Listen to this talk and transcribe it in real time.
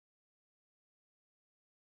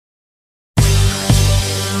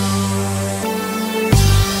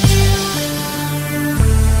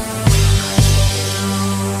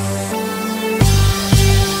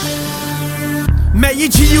ये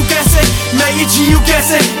जियूं कैसे, मैं ये जियूं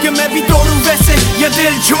कैसे कि मैं भी तोड़ूं वैसे या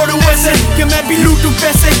दिल छोड़ूं वैसे कि मैं भी लूटूं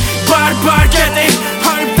पैसे। बार बार कहते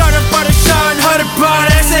हर तरफ परेशान हर बार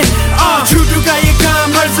ऐसे झूठों का ये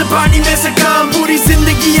काम हर ज़बानी में से काम। पूरी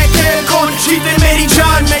जिंदगी है खेल कौन जीते मेरी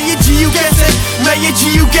जान। मैं ये जियूं कैसे, मैं ये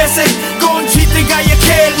जियूं कैसे, कौन जीतेगा ये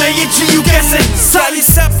खेल मैं ये जियूं कैसे। साली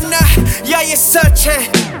सपना या ये सच है,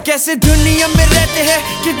 कैसे दुनिया में रहते हैं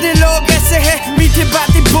कितने लोग ऐसे हैं। मीठी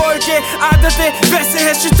बातें बोल के आदतें वैसे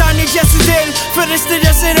है, शैतानी जैसे दिल फरिश्ते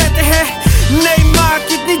जैसे रहते हैं। नहीं माँ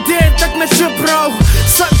कितनी देर तक मैं चुप रहूं,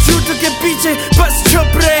 सब झूठों के पीछे बस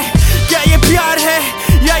छुप रहे। क्या ये प्यार है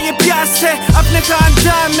या ये प्यास है, अपने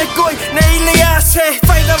खानदान में कोई नहीं लियास है।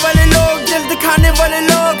 फायदा वाले लोग दिल दिखाने वाले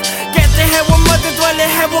लोग कहते हैं वो मदद वाले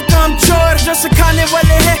हैं, वो काम चोर जो सिखाने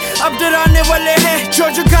वाले हैं अब डराने वाले हैं। जो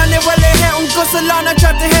झुकाने वाले हैं उनको सलाना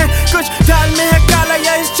चाहते हैं, कुछ दाल में है काला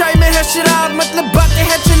या इस चाय में है शराब। मतलब बातें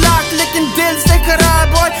हैं चलाक लेकिन दिल से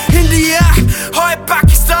खराब। और इंडिया हो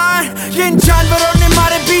पाकिस्तान इन जानवरों ने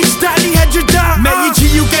मारे बीच डाली है जुदा। मैं ये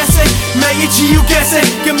जियूं कैसे, मैं ये जियूं कैसे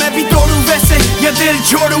कि मैं भी तोड़ूं वैसे या दिल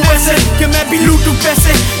छोड़ूं वैसे कि मैं भी लूटूं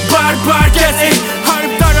पैसे। बार बार कहते हर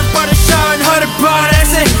तरफ परेशान हर बार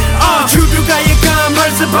ऐसे झूठों का ये काम हर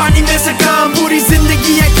ज़बानी में से काम। पूरी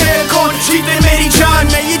जिंदगी है खेल कौन जीते मेरी जान।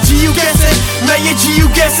 मैं ये जियूं कैसे, मैं ये जियूं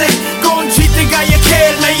कैसे, कौन जीतेगा ये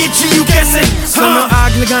खेल मैं ये जियूं कैसे। सुनो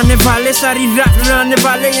आग लगाने वाले सारी रात रहने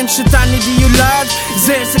वाले इन शैतानी दी औलाद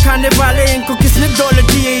ज़हर सिखाने वाले, इनको किसने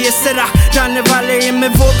दौलत दी है ये सिरा डालने वाले। इनमें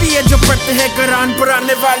वो भी है जो पढ़ते हैं कुरान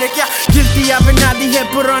पुराने वाले। क्या गिलती या बना दी है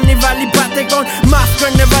पुरानी वाली बातें, कौन माफ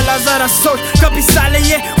करने वाला जरा सोच। कभी साले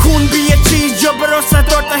ये खून भी ये चीज जो भरोसा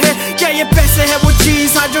तोड़ता है, क्या ये पैसे है वो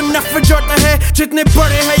चीज हाँ जो नफरत जोड़ता है। जितने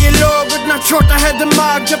बड़े हैं ये लोग उतना छोटा है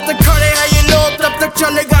दिमाग, जब तक खड़े हैं ये लोग तब तक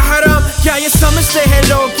चलेगा हराम। क्या ये समझते हैं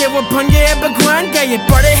लोग कि वो बन गए भगवान, क्या ये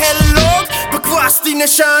बड़े हैं लोग बकवास्ती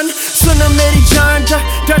निशान। सुनो मेरी जान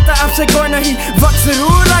डरता आपसे कोई नहीं, वक्त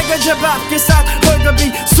जरूर आएगा जब आपके साथ होगा भी।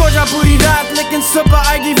 सो जा पूरी रात लेकिन सुबह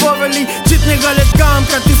आएगी वो वाली, जितने गलत काम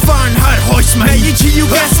का तूफान हर होश में। मैं ये जियूं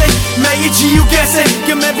कैसे, मैं ये जियूं कैसे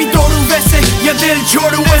कि मैं भी तोड़ूं वैसे या दिल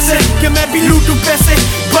छोड़ूं वैसे कि मैं भी लूटूं पैसे।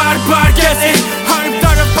 बार बार कहते हर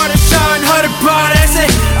तरफ परेशान हर बार ऐसे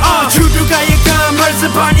झूठों का ये काम हर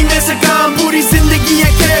ज़बानी में से काम। पूरी जिंदगी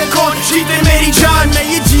है खेल कौन जीते मेरी जान। मैं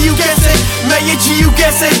ये जियूं कैसे, मैं ये जियूं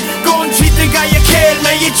कैसे, कौन जीतेगा ये खेल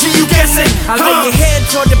मैं ये जियूं कैसे। I lay your head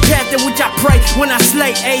toward the path in which I pray when I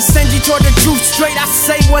slay. Ay, send you toward the truth straight. I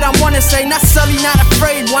say what I wanna say, not Sullee, not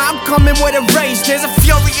afraid. Why I'm coming with a rage. There's a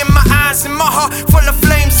fury in my eyes and my heart full of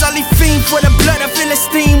flames. Sullee fiend for the blood of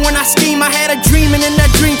Philistine. When I scheme, I had a dream, and in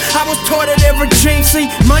that dream, I was taught that every dream. See,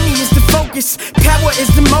 money is the focus, power is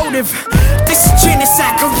the motive. This is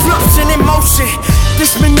genocide, corruption in motion.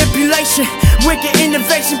 This manipulation, wicked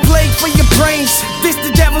innovation, plague for your brains. This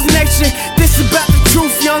the devil's nation. This about the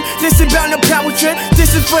truth, young. This about no power trip.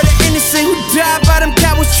 This is for the innocent who died by them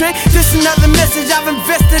cowards trick. This another message I've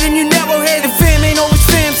invested in you narrowhead. And fam ain't always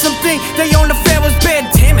fam, something they on the Pharaoh's bed.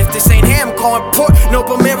 Damn if this ain't ham corn pork. No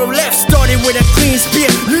Pomero left, started with a clean spear,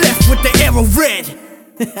 left with the arrow red.